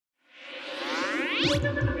Here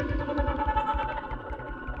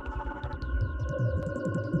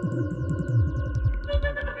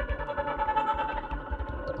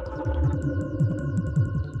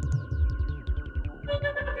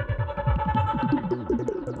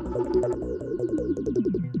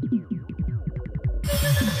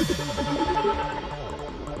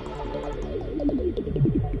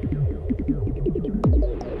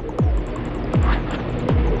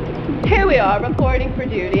we are, reporting for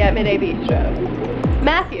duty at Midday Bistro.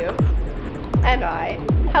 Matthew and I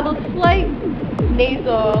have a slight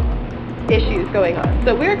nasal issues going on,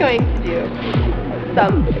 so we're going to do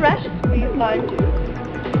some fresh squeezed lime juice,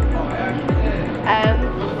 and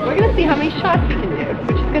we're going to see how many shots we can do,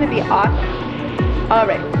 which is going to be awesome.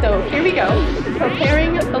 Alright, so here we go,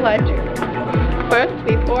 preparing the lime juice. First,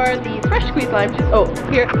 we pour the fresh squeezed lime juice. Oh,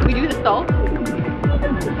 here, we do the salt.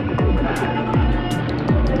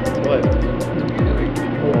 What?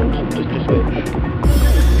 Just wait.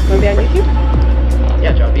 Want to be on YouTube?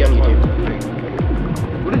 Yeah, John, be on YouTube.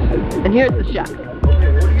 What is it? And here's the chef. Okay,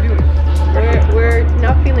 what are you doing? We're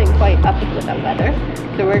now feeling quite up with that weather,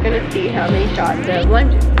 so we're going to see how many shots of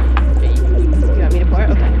lime juice. You want me to pour?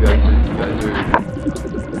 Okay. You guys are...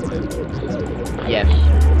 Yes.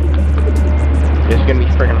 This is gonna be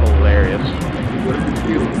freaking hilarious. What is it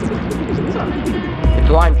you? It's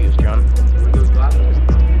lime juice, John. Are those glasses?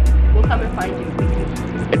 We'll come and find you.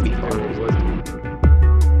 It'd be fun.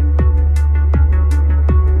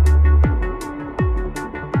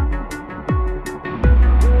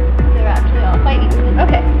 They're actually all fighting.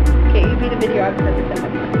 Okay. Okay, you be the videographer this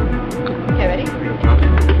time. Okay, ready?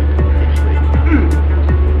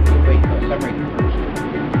 Wait, separate them first.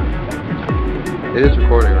 It is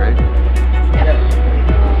recording, right? Yeah.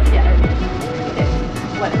 Yeah. Okay.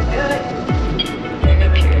 What is good?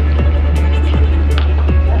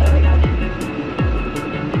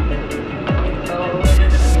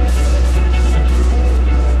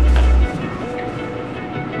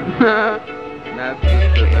 Matt, just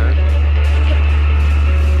sit there.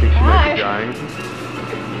 Think she might be dying.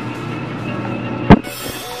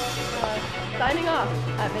 Signing off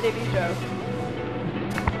at Midday Bistro.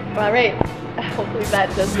 Alright. Hopefully that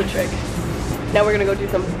does the trick. Now we're gonna go do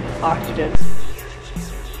some oxygen.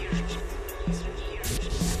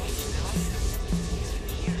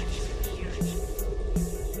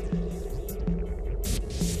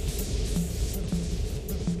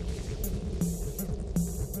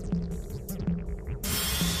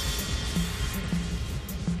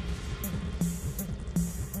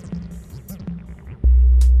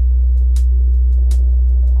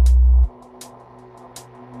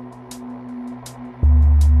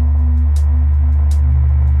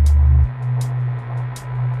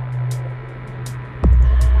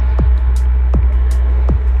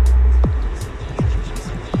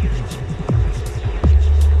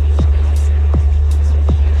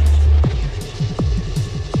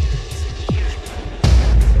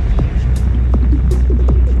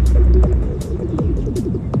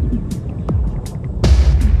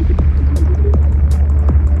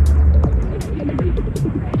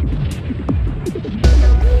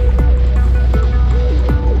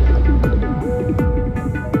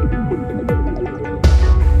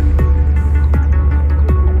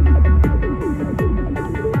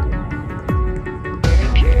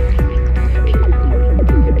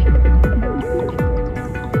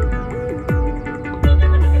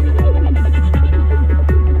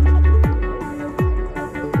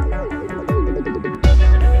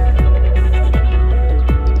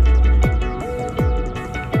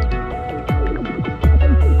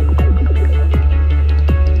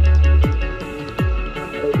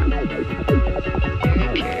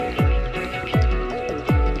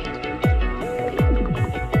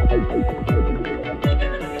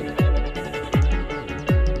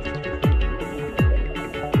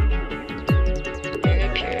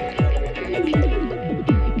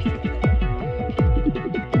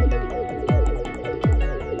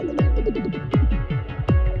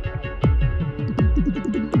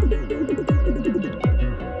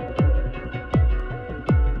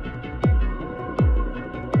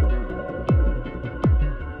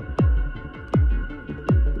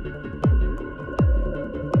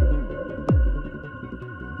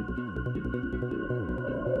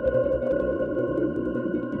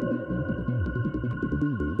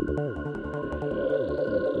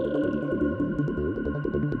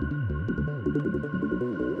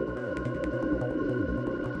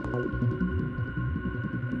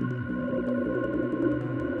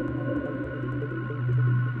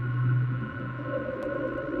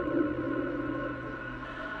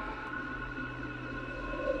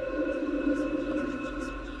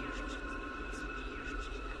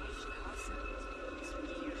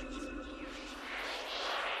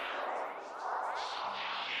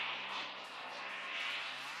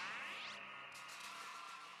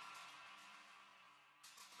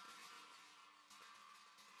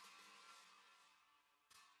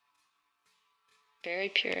 very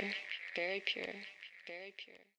pure, very pure, very pure.